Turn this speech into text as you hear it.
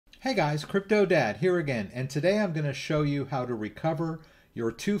Hey guys, CryptoDad here again, and today I'm going to show you how to recover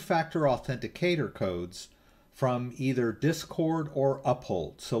your two-factor authenticator codes from either Discord or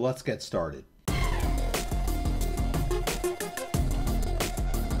Uphold. So let's get started.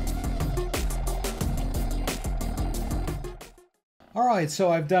 Alright,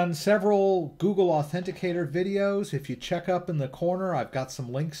 so I've done several Google Authenticator videos. If you check up in the corner, I've got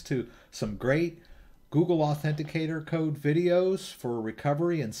some links to some great Google Authenticator code videos for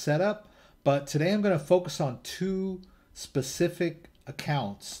recovery and setup. But today I'm going to focus on two specific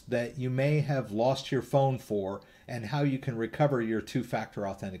accounts that you may have lost your phone for and how you can recover your two-factor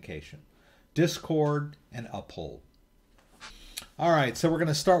authentication. Discord and Uphold. Alright, so we're going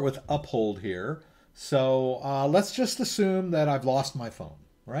to start with Uphold here. So let's just assume that I've lost my phone,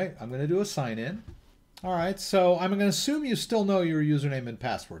 right? I'm going to do a sign in. All right, so I'm going to assume you still know your username and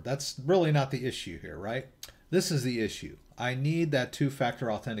password. That's really not the issue here, right? This is the issue. I need that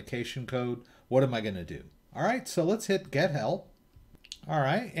two-factor authentication code. What am I going to do? All right, so let's hit Get Help. All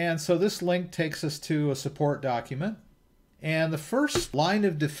right, and so this link takes us to a support document. And the first line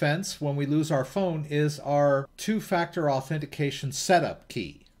of defense when we lose our phone is our two-factor authentication setup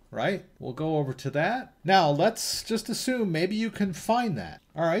key. Right? We'll go over to that. Now, let's just assume maybe you can find that.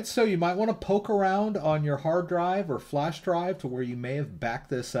 All right, so you might want to poke around on your hard drive or flash drive to where you may have backed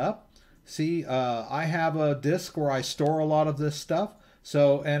this up. See, I have a disk where I store a lot of this stuff.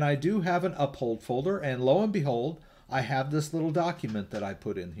 So, and I do have an Uphold folder, and lo and behold, I have this little document that I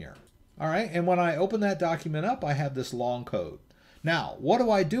put in here. All right, and when I open that document up, I have this long code. Now, what do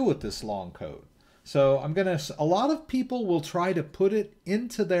I do with this long code? So a lot of people will try to put it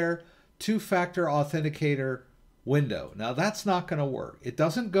into their two-factor authenticator window. Now that's not going to work. It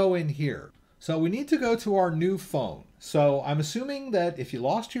doesn't go in here. So we need to go to our new phone. So I'm assuming that if you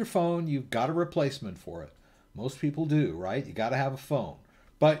lost your phone, you've got a replacement for it. Most people do, right? You got to have a phone.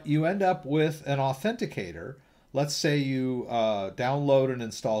 But you end up with an authenticator. Let's say you download and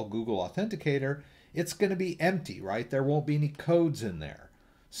install Google Authenticator. It's going to be empty, right? There won't be any codes in there.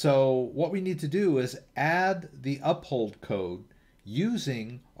 So what we need to do is add the Uphold code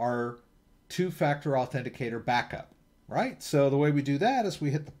using our two-factor authenticator backup, right? So the way we do that is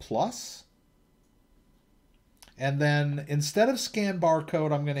we hit the plus, and then instead of scan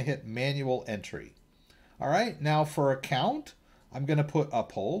barcode, I'm going to hit manual entry. All right, now for account, I'm going to put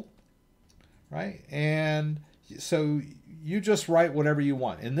Uphold, right? And so you just write whatever you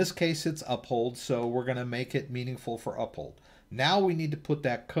want. In this case, it's Uphold, so we're going to make it meaningful for Uphold. Now we need to put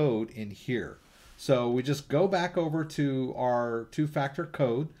that code in here. So we just go back over to our two-factor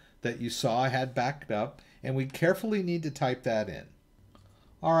code that you saw I had backed up, and we carefully need to type that in.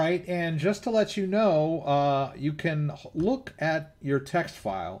 All right, and just to let you know, you can look at your text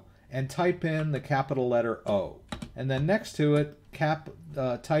file and type in the capital letter O, and then next to it,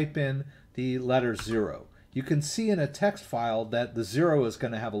 type in the letter 0. You can see in a text file that the 0 is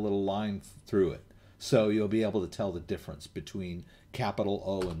going to have a little line through it. So you'll be able to tell the difference between capital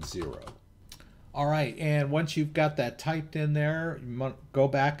O and 0. All right, and once you've got that typed in there, you might go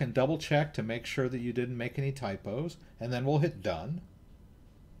back and double check to make sure that you didn't make any typos, and then we'll hit done.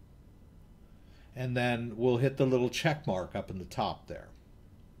 And then we'll hit the little check mark up in the top there.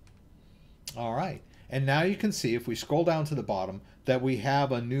 All right, and now you can see if we scroll down to the bottom that we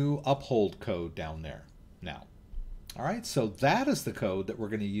have a new Uphold code down there now. All right, so that is the code that we're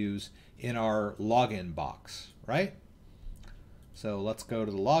going to use in our login box, right? So let's go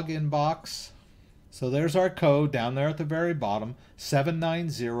to the login box. So there's our code down there at the very bottom,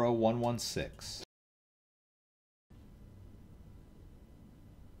 790116.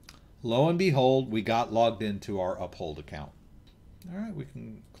 Lo and behold, we got logged into our Uphold account. All right, we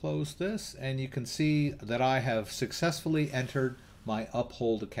can close this, and you can see that I have successfully entered my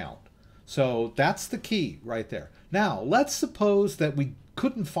Uphold account. So that's the key right there. Now, let's suppose that we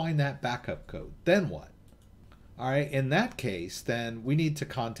couldn't find that backup code. Then what? All right, in that case, then we need to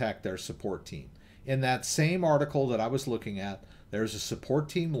contact their support team. In that same article that I was looking at, there's a support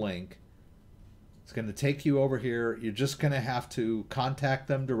team link. It's going to take you over here. You're just going to have to contact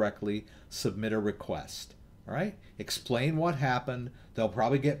them directly, submit a request. All right, explain what happened. They'll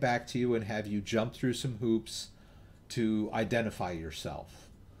probably get back to you and have you jump through some hoops to identify yourself.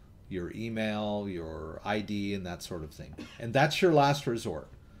 Your email, your ID, and that sort of thing. And that's your last resort.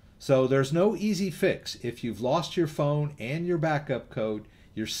 So there's no easy fix. If you've lost your phone and your backup code,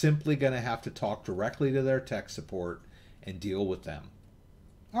 you're simply going to have to talk directly to their tech support and deal with them.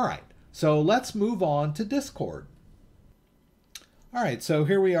 All right, so let's move on to Discord. All right, so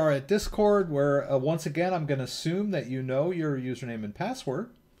here we are at Discord, where once again, I'm going to assume that you know your username and password.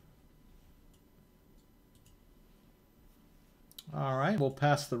 All right, we'll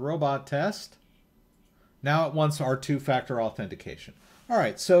pass the robot test. Now it wants our two-factor authentication. All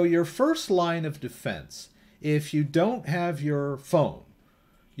right, so your first line of defense, if you don't have your phone,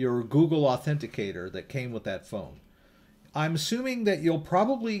 your Google Authenticator that came with that phone, I'm assuming that you'll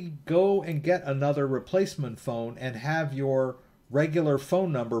probably go and get another replacement phone and have your regular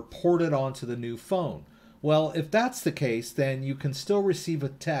phone number ported onto the new phone. Well, if that's the case, then you can still receive a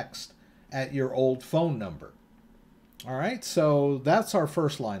text at your old phone number. All right, so that's our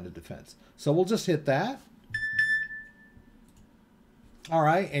first line of defense. So we'll just hit that. All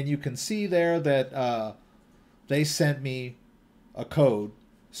right, and you can see there that they sent me a code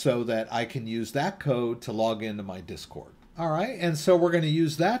so that I can use that code to log into my Discord. All right, and so we're going to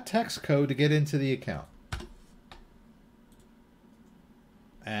use that text code to get into the account.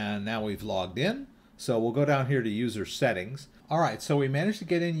 And now we've logged in. So we'll go down here to user settings. All right, so we managed to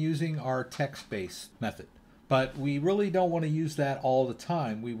get in using our text-based method, but we really don't want to use that all the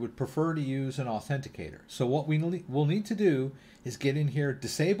time. We would prefer to use an authenticator. So what we'll need to do is get in here,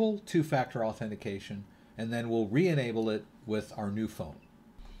 disable two-factor authentication, and then we'll re-enable it with our new phone.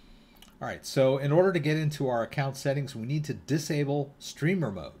 All right, so in order to get into our account settings, we need to disable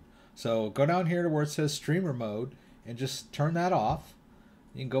streamer mode. So go down here to where it says streamer mode and just turn that off.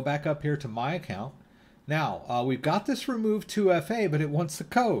 You can go back up here to my account. Now, we've got this remove 2FA, but it wants the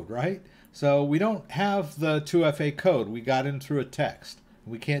code, right? So we don't have the 2FA code. We got in through a text.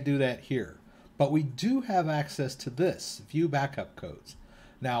 We can't do that here. But we do have access to this, view backup codes.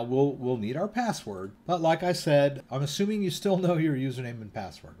 Now, we'll need our password. But like I said, I'm assuming you still know your username and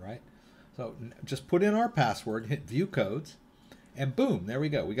password, right? So just put in our password, hit view codes, and boom, there we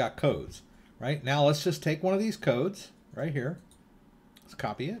go. We got codes, right? Now let's just take one of these codes right here. Let's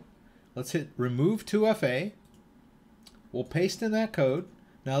copy it. Let's hit remove 2FA. We'll paste in that code.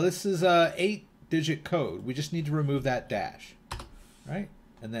 Now this is a 8-digit code. We just need to remove that dash, right?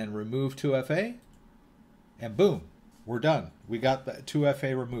 And then remove 2FA, and boom, we're done. We got the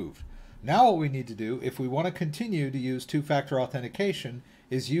 2FA removed. Now what we need to do, if we want to continue to use two-factor authentication,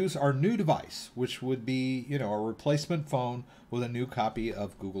 is use our new device, which would be, a replacement phone with a new copy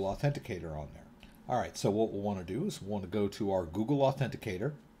of Google Authenticator on there. All right, so what we'll want to do is we'll want to go to our Google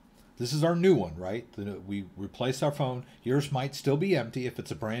Authenticator. This is our new one, right? We replaced our phone. Yours might still be empty if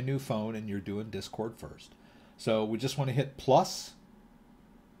it's a brand new phone and you're doing Discord first. So we just want to hit plus,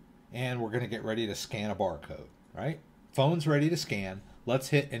 and we're going to get ready to scan a barcode, right? Phone's ready to scan. Let's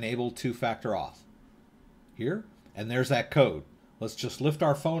hit enable two-factor auth here, and there's that code. Let's just lift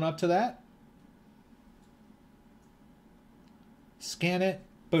our phone up to that. Scan it,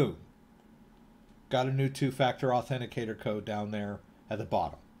 boom. Got a new two-factor authenticator code down there at the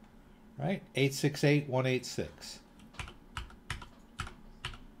bottom, right? 868186.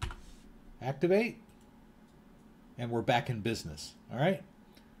 Activate, and we're back in business, all right?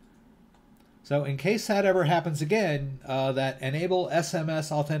 So in case that ever happens again, that enable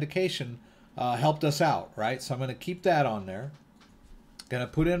SMS authentication helped us out, right? So I'm going to keep that on there. Going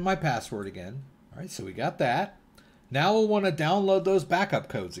to put in my password again. All right, so we got that. Now we'll want to download those backup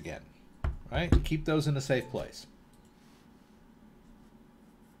codes again, right? Keep those in a safe place.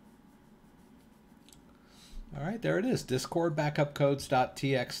 All right, there it is, Discord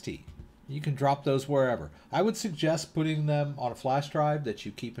backupcodes.txt. You can drop those wherever. I would suggest putting them on a flash drive that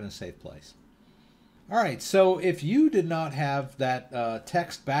you keep in a safe place. All right, so if you did not have that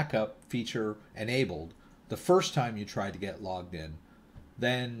text backup feature enabled the first time you tried to get logged in,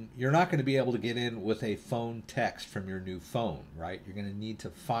 then you're not going to be able to get in with a phone text from your new phone, right? You're going to need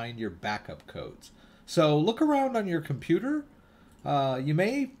to find your backup codes. So look around on your computer. You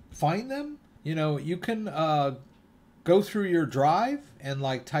may find them. You can go through your drive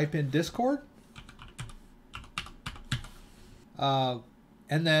and type in Discord. And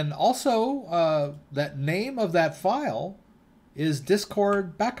then also that name of that file is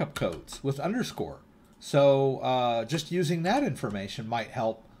Discord backup codes with underscore. So just using that information might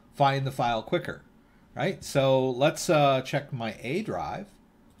help find the file quicker, right? So let's check my A drive.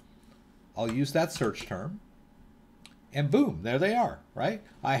 I'll use that search term. And boom, there they are, right?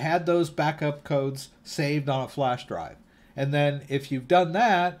 I had those backup codes saved on a flash drive. And then if you've done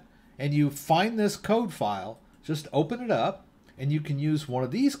that and you find this code file, just open it up and you can use one of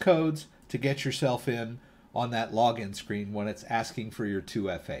these codes to get yourself in on that login screen when it's asking for your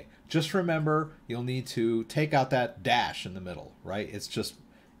 2FA. Just remember, you'll need to take out that dash in the middle, right? It's just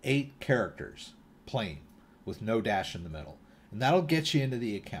 8 characters, plain, with no dash in the middle. And that'll get you into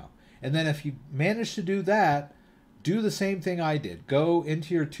the account. And then if you manage to do that, do the same thing I did. Go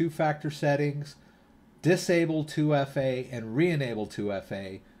into your two-factor settings, disable 2FA, and re-enable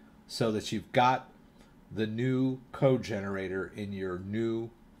 2FA so that you've got the new code generator in your new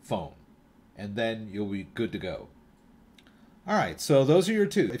phone, and then you'll be good to go. All right, so those are your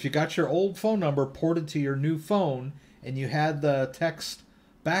two. If you got your old phone number ported to your new phone and you had the text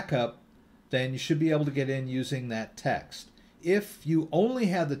backup, then you should be able to get in using that text. If you only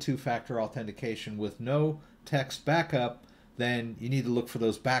had the two-factor authentication with no text backup, then you need to look for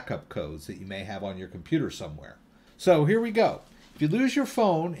those backup codes that you may have on your computer somewhere. So here we go. If you lose your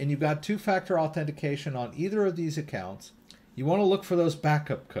phone and you've got two-factor authentication on either of these accounts, you want to look for those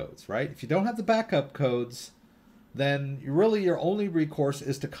backup codes, right? If you don't have the backup codes, then really your only recourse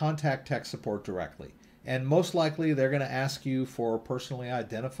is to contact tech support directly. And most likely they're going to ask you for personally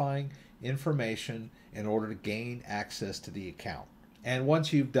identifying information in order to gain access to the account. And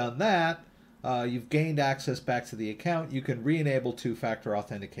once you've done that, you've gained access back to the account, you can re-enable two-factor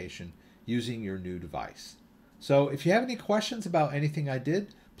authentication using your new device. So if you have any questions about anything I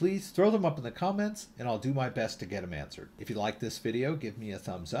did, please throw them up in the comments and I'll do my best to get them answered. If you like this video, give me a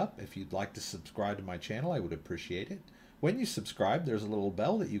thumbs up. If you'd like to subscribe to my channel, I would appreciate it. When you subscribe, there's a little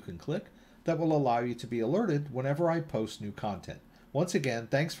bell that you can click that will allow you to be alerted whenever I post new content. Once again,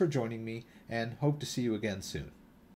 thanks for joining me and hope to see you again soon.